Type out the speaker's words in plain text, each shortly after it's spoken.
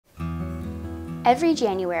Every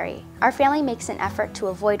January, our family makes an effort to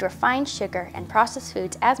avoid refined sugar and processed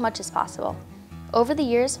foods as much as possible. Over the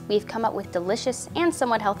years, we've come up with delicious and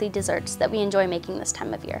somewhat healthy desserts that we enjoy making this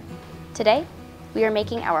time of year. Today, we are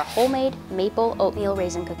making our homemade maple oatmeal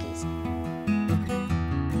raisin cookies.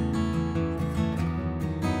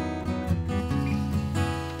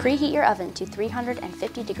 Preheat your oven to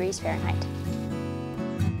 350 degrees Fahrenheit.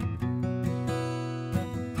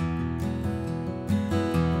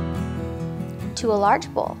 To a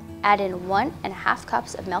large bowl, add in 1.5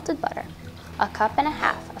 cups of melted butter, 1.5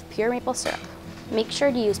 cups of pure maple syrup. Make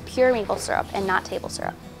sure to use pure maple syrup and not table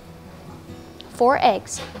syrup. 4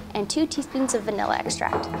 eggs and 2 teaspoons of vanilla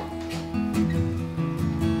extract.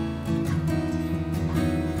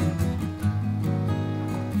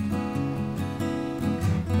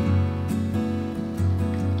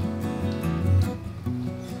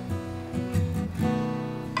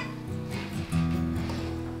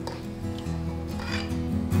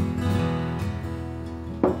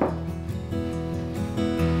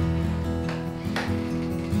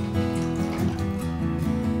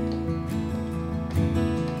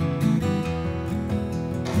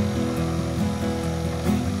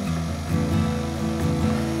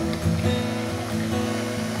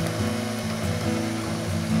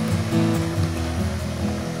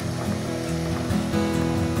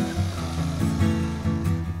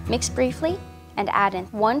 Mix briefly and add in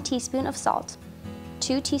 1 teaspoon of salt,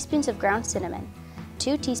 2 teaspoons of ground cinnamon,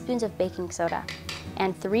 2 teaspoons of baking soda,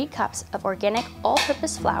 and 3 cups of organic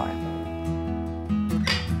all-purpose flour.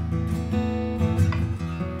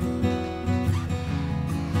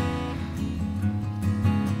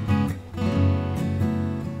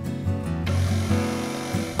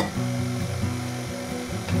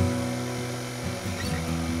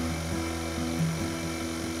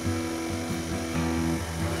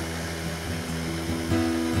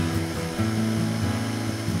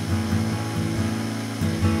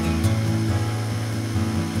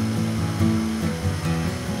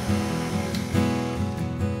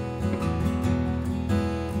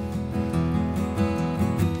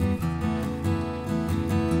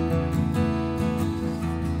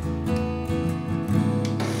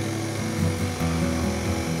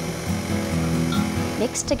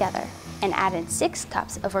 Mix together and add in 6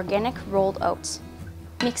 cups of organic rolled oats.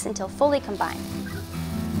 Mix until fully combined.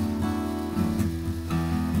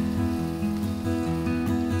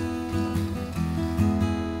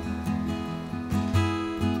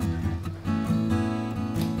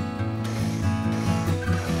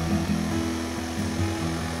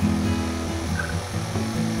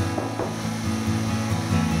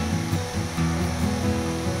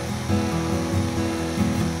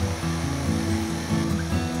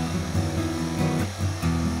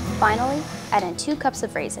 Finally, add in 2 cups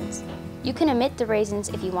of raisins. You can omit the raisins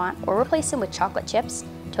if you want, or replace them with chocolate chips,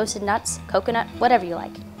 toasted nuts, coconut, whatever you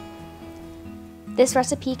like. This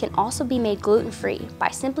recipe can also be made gluten-free by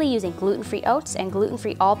simply using gluten-free oats and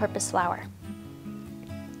gluten-free all-purpose flour.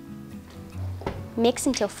 Mix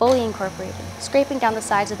until fully incorporated, scraping down the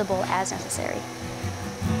sides of the bowl as necessary.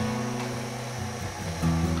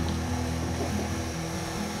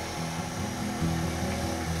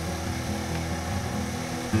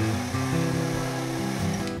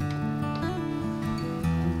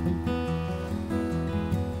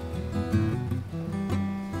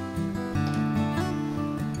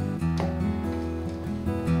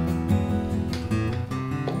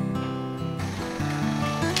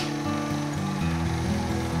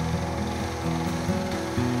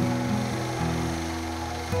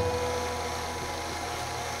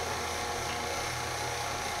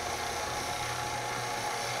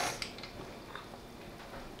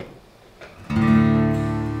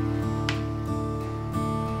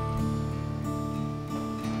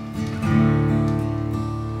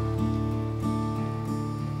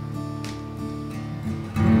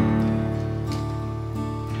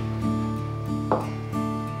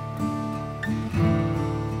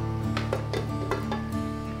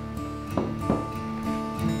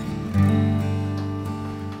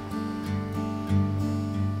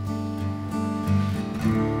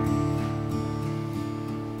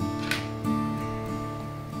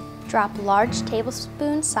 Drop large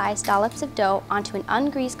tablespoon-sized dollops of dough onto an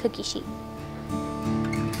ungreased cookie sheet.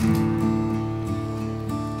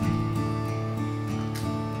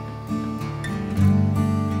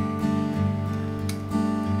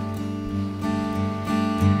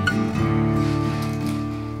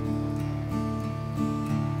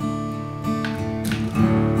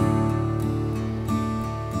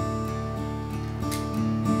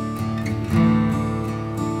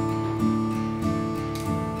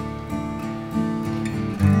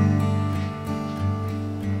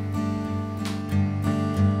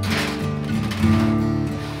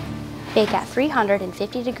 Bake at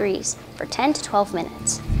 350 degrees for 10 to 12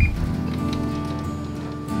 minutes.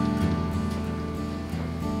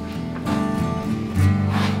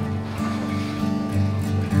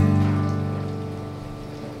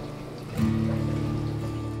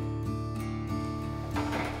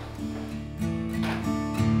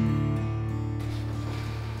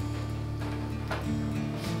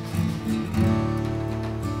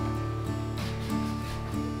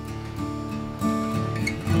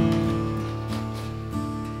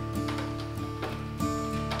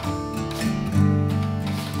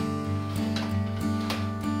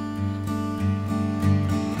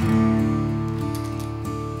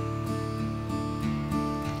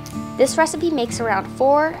 This recipe makes around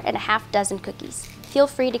 4½ dozen cookies. Feel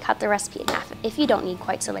free to cut the recipe in half if you don't need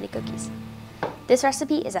quite so many cookies. This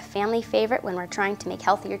recipe is a family favorite when we're trying to make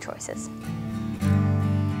healthier choices.